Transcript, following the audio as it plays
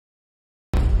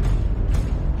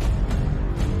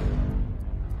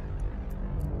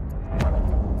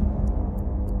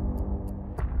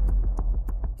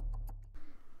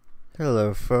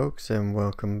Hello folks and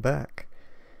welcome back.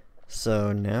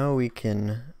 So now we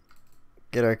can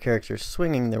get our characters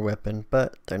swinging their weapon,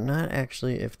 but they're not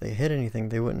actually, if they hit anything,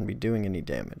 they wouldn't be doing any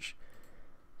damage.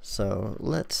 So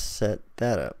let's set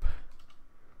that up.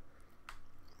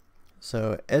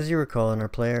 So as you recall, in our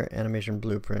player animation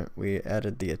blueprint, we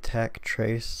added the attack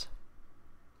trace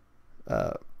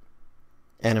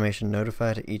animation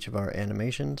notify to each of our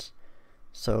animations.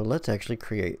 So let's actually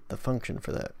create the function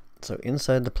for that. So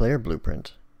inside the player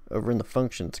blueprint, over in the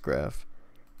functions graph,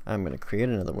 I'm going to create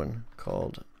another one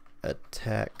called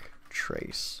attack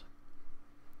trace.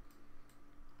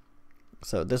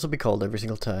 So this will be called every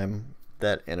single time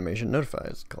that animation notify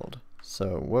is called.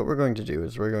 So what we're going to do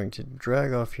is we're going to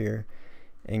drag off here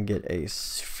and get a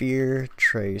sphere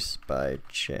trace by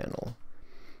channel.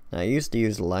 Now I used to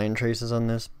use line traces on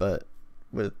this, but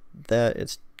with that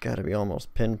it's got to be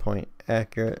almost pinpoint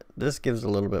accurate. This gives a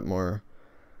little bit more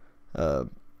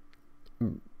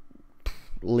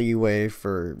leeway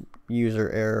for user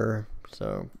error,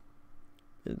 so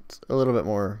it's a little bit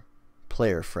more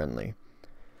player friendly.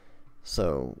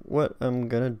 So what I'm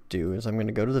gonna do is I'm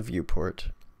gonna go to the viewport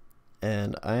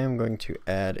and I am going to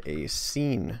add a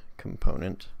scene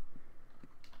component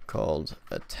called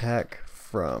attack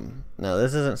from. Now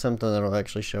this isn't something that will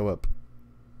actually show up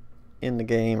in the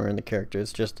game or in the character,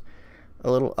 it's just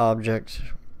a little object,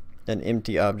 an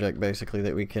empty object basically,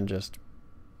 that we can just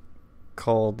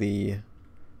call the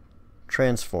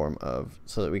transform of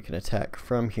so that we can attack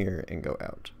from here and go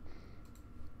out.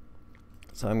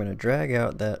 So I'm going to drag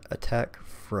out that attack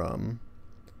from.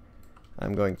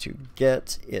 I'm going to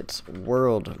get its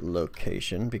world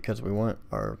location because we want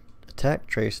our attack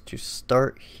trace to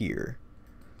start here.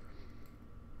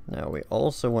 Now we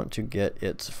also want to get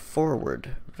its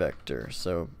forward vector,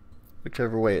 so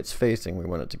whichever way it's facing we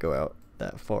want it to go out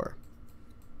that far.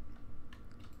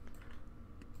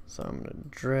 So I'm going to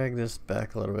drag this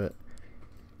back a little bit.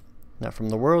 Now from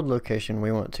the world location we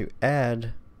want to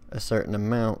add a certain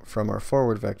amount from our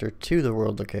forward vector to the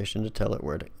world location to tell it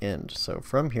where to end. So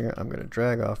from here I'm going to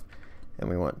drag off and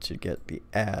we want to get the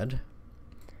add,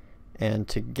 and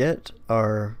to get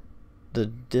the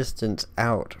distance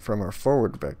out from our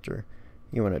forward vector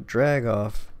you want to drag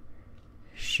off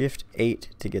Shift 8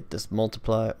 to get this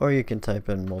multiply, or you can type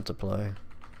in multiply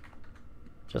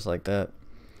just like that.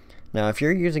 Now if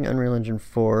you're using Unreal Engine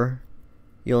 4,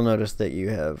 you'll notice that you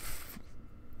have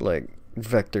like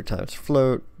vector times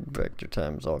float, vector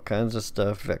times all kinds of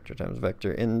stuff, vector times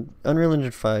vector. In Unreal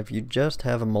Engine 5 you just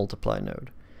have a multiply node,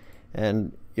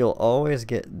 and you'll always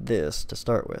get this to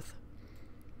start with.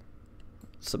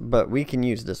 So, but we can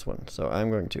use this one, so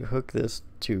I'm going to hook this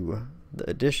to the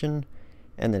addition,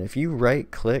 and then if you right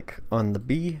click on the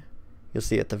B, you'll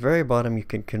see at the very bottom you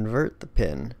can convert the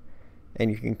pin, and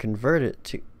you can convert it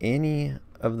to any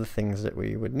of the things that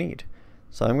we would need.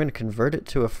 So I'm going to convert it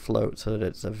to a float so that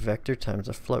it's a vector times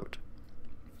a float.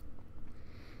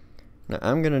 Now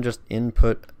I'm going to just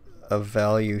input a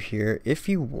value here. If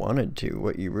you wanted to,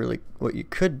 what you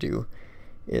could do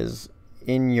is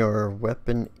in your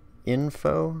weapon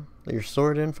info, your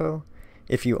sword info,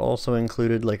 if you also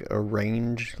included like a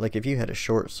range, like if you had a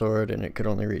short sword and it could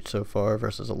only reach so far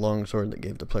versus a long sword that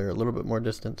gave the player a little bit more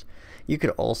distance, you could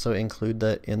also include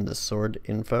that in the sword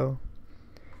info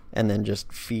and then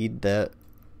just feed that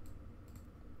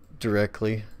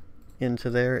directly into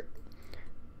there.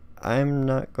 I'm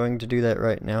not going to do that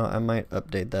right now. I might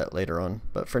update that later on,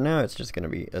 but for now it's just going to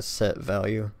be a set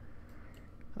value.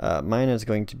 Mine is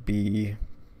going to be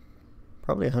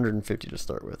probably 150 to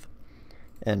start with,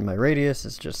 and my radius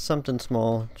is just something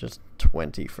small, just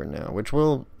 20 for now, which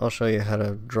I'll show you how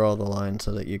to draw the line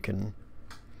so that you can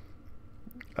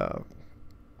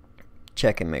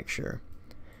check and make sure.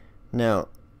 Now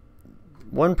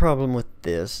one problem with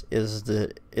this is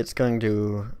that it's going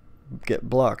to get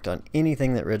blocked on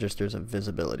anything that registers a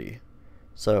visibility.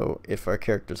 So if our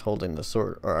character's holding the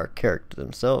sword, or our character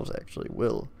themselves actually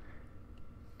will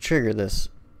trigger this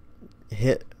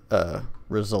hit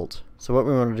result. So what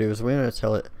we want to do is we want to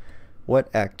tell it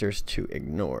what actors to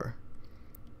ignore.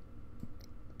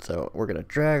 So we're going to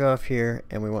drag off here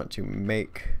and we want to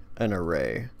make an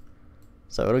array.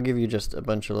 So it'll give you just a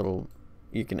bunch of little,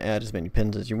 you can add as many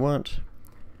pins as you want.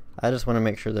 I just want to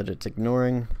make sure that it's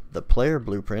ignoring the player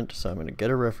blueprint, so I'm going to get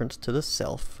a reference to the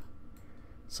self.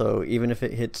 So even if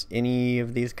it hits any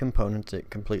of these components, it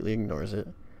completely ignores it.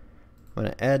 I'm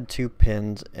going to add 2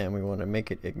 pins and we want to make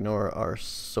it ignore our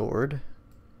sword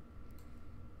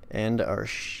and our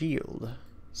shield.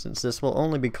 Since this will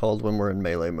only be called when we're in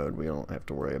melee mode, we don't have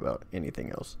to worry about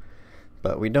anything else.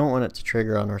 But we don't want it to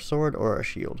trigger on our sword or our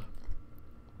shield.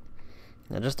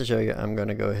 Now just to show you, I'm going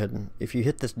to go ahead and, if you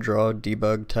hit this draw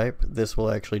debug type, this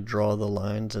will actually draw the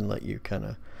lines and let you kind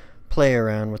of play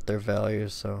around with their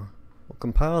values. So we'll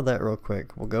compile that real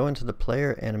quick. We'll go into the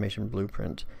player animation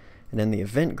blueprint, and in the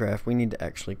event graph we need to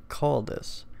actually call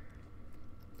this.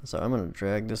 So I'm going to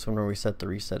drag this one where we set the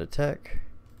reset attack.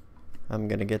 I'm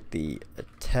going to get the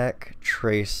attack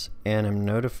trace anim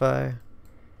notify,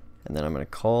 and then I'm going to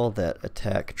call that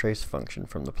attack trace function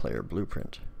from the player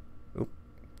blueprint. Oop,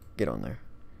 get on there.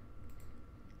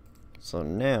 So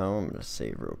now I'm going to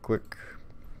save real quick.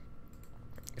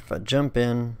 If I jump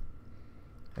in,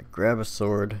 I grab a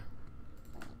sword,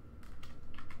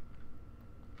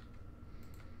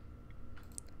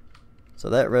 so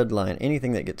that red line,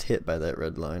 anything that gets hit by that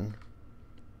red line,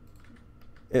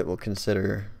 it will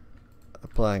consider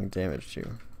applying damage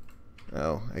to.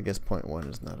 Oh, I guess 0.1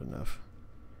 is not enough.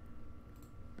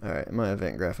 Alright, my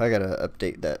event graph, I gotta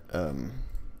update that.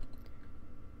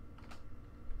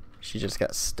 She just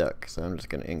got stuck, so I'm just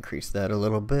gonna increase that a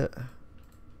little bit.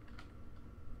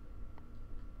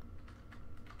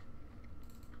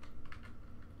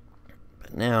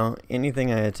 But now,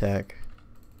 anything I attack,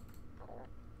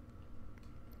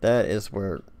 that is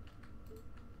where,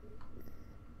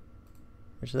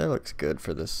 which that looks good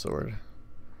for this sword.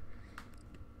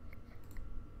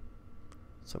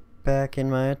 So back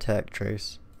in my attack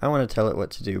trace, I want to tell it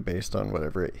what to do based on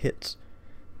whatever it hits.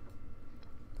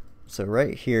 So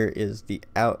right here is the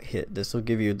out hit. This will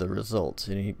give you the results,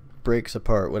 and he breaks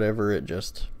apart whatever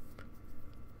this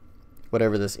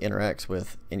interacts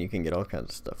with, and you can get all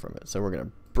kinds of stuff from it. So we're going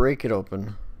to break it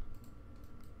open.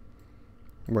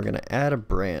 We're going to add a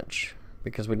branch,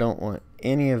 because we don't want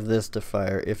any of this to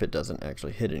fire if it doesn't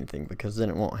actually hit anything, because then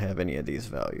it won't have any of these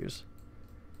values,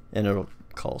 and it'll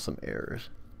call some errors.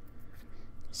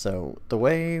 So the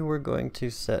way we're going to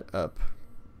set up,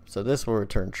 so this will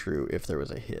return true if there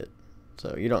was a hit.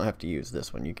 So you don't have to use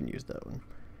this one, you can use that one.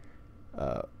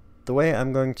 The way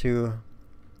I'm going to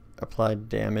apply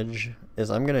damage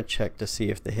is I'm going to check to see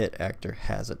if the hit actor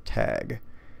has a tag.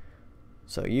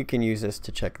 So you can use this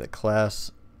to check the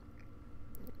class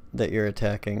that you're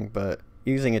attacking, but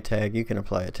using a tag, you can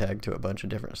apply a tag to a bunch of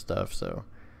different stuff. So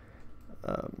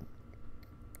I'm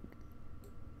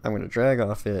going to drag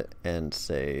off it and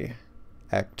say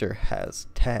actor has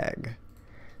tag.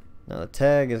 Now the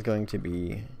tag is going to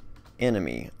be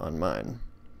enemy on mine.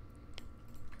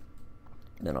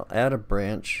 Then I'll add a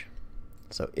branch.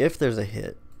 So if there's a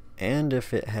hit and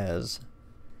if it has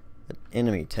an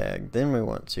enemy tag, then we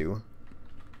want to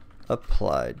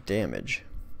apply damage.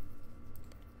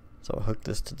 So I'll hook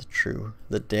this to the true.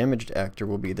 The damaged actor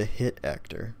will be the hit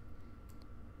actor.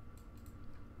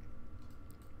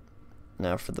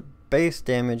 Now for the base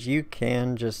damage, you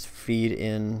can just feed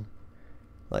in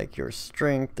like your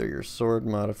strength or your sword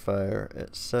modifier,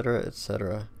 etc.,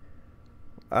 etc.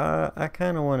 I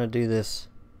kind of want to do this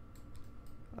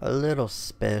a little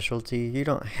specialty. You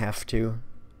don't have to.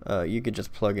 You could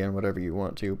just plug in whatever you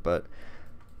want to, but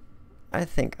I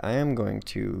think I am going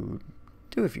to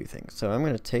do a few things. So I'm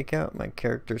going to take out my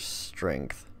character's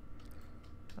strength.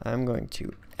 I'm going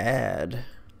to add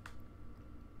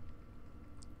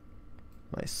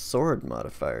my sword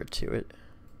modifier to it.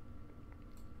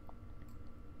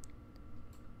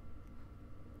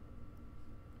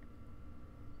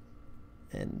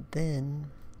 And then,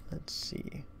 let's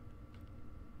see.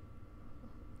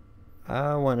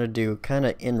 I want to do kind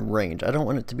of in range. I don't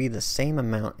want it to be the same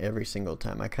amount every single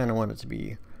time. I kind of want it to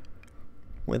be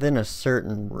within a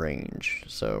certain range.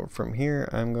 So from here,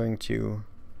 I'm going to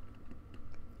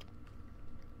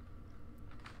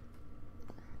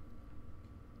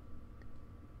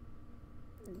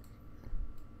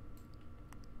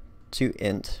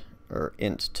int, or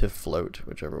int to float,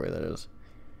 whichever way that is.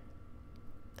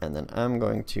 And then I'm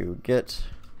going to get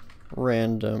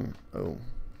random, oh,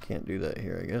 can't do that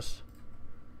here, I guess.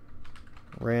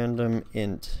 Random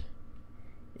int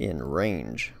in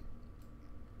range.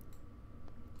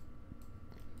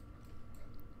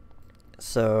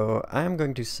 So I'm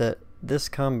going to set this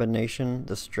combination,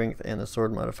 the strength and the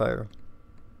sword modifier,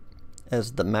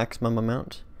 as the maximum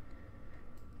amount.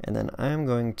 And then I'm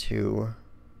going to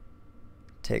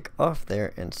take off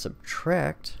there and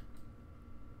subtract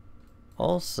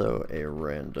also a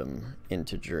random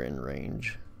integer in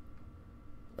range.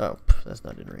 Oh, that's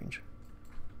not in range.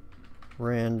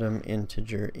 Random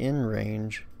integer in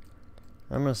range.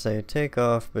 I'm going to say take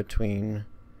off between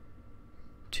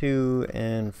 2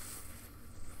 and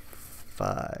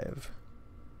 5.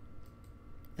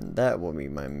 And that will be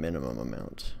my minimum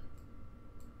amount.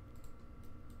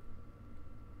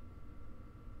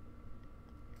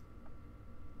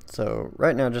 So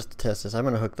right now, just to test this, I'm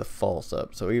going to hook the false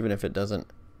up. So even if it doesn't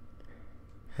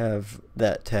have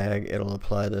that tag, it'll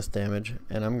apply this damage.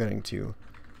 And I'm going to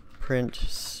print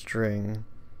string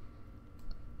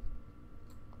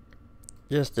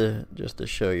just to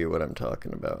show you what I'm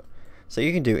talking about. So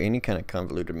you can do any kind of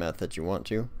convoluted math that you want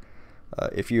to.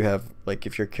 If you have, like,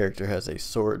 if your character has a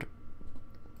sword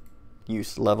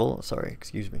use level, sorry,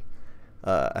 excuse me.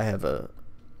 I have a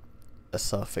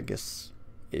esophagus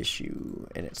issue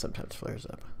and it sometimes flares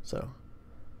up, so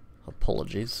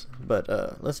apologies, but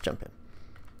let's jump in.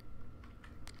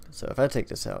 So if I take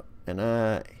this out and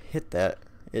I hit that,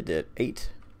 it did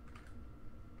 8.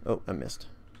 Oh, I missed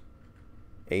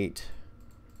 8.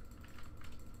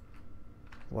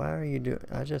 Why are you doing?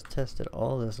 I just tested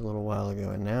all this a little while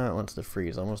ago and now it wants to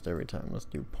freeze almost every time. Let's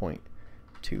do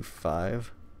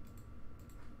 0.25.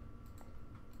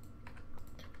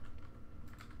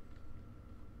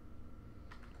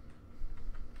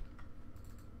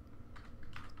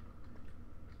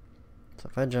 So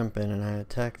if I jump in and I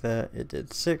attack that, it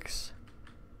did 6,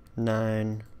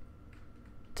 9,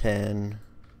 10,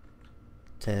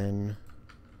 10,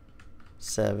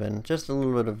 7, just a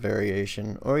little bit of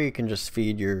variation. Or you can just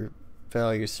feed your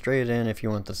values straight in if you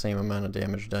want the same amount of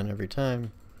damage done every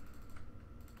time.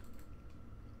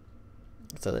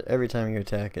 So that every time you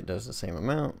attack, it does the same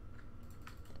amount.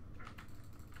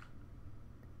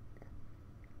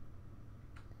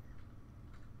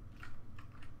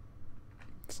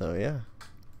 So yeah,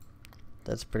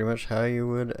 that's pretty much how you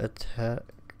would attack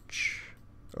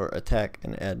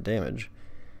and add damage.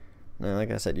 Now, like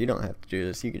I said, you don't have to do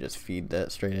this. You can just feed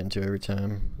that straight into every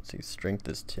time. Let's see, strength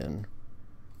is 10.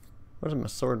 What is my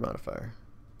sword modifier?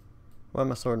 Why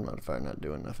my sword modifier not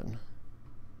doing nothing?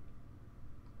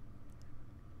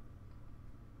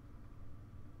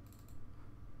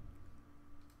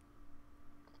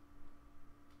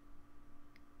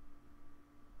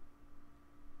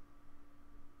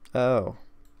 Oh.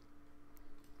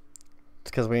 It's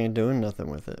because we ain't doing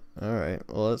nothing with it. Alright,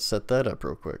 well, let's set that up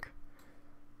real quick.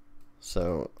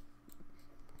 So,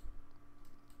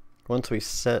 once we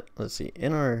set, let's see,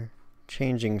 in our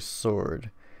changing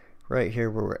sword, right here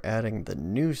where we're adding the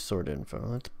new sword info,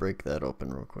 let's break that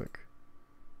open real quick.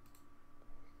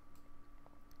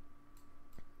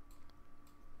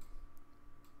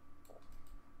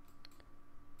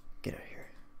 Get out of here.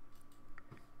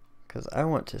 Because I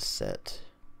want to set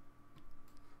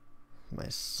my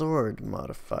sword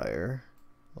modifier.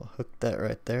 I'll hook that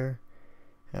right there.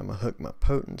 And I'm going to hook my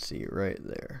potency right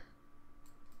there.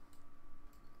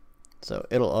 So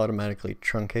it'll automatically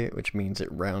truncate, which means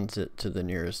it rounds it to the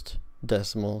nearest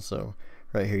decimal. So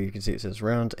right here you can see it says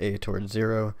round a towards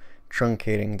 0,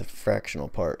 truncating the fractional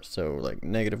part. So like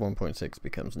negative 1.6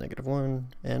 becomes negative 1,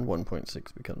 and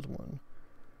 1.6 becomes 1.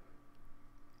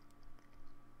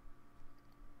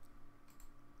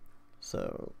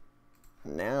 So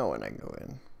now when I go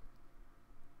in,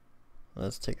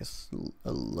 let's take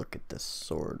a look at this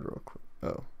sword real quick.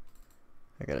 Oh,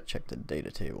 I gotta check the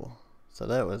data table. So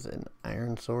that was an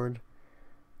iron sword.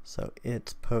 So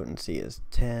its potency is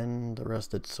 10, the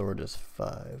rusted sword is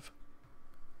 5.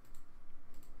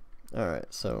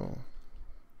 Alright, so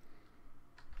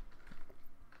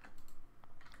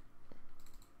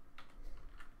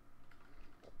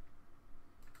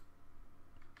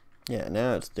yeah,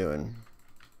 now it's doing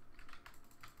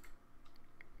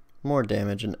more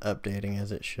damage and updating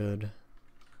as it should.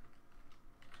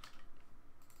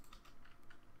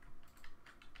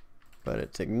 But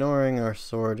it's ignoring our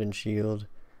sword and shield,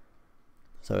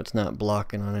 so it's not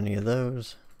blocking on any of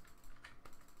those.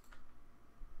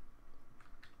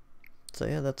 So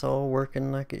yeah, that's all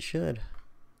working like it should.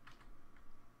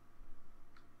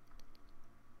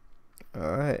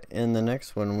 Alright, in the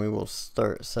next one we will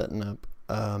start setting up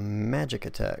a magic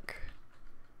attack.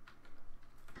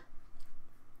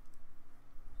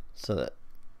 So that,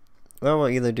 well, we'll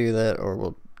either do that or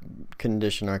we'll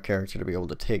condition our character to be able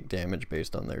to take damage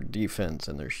based on their defense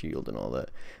and their shield and all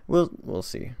that. We'll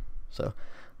see. So,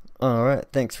 alright,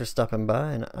 thanks for stopping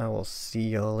by, and I will see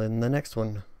y'all in the next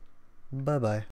one. Bye-bye.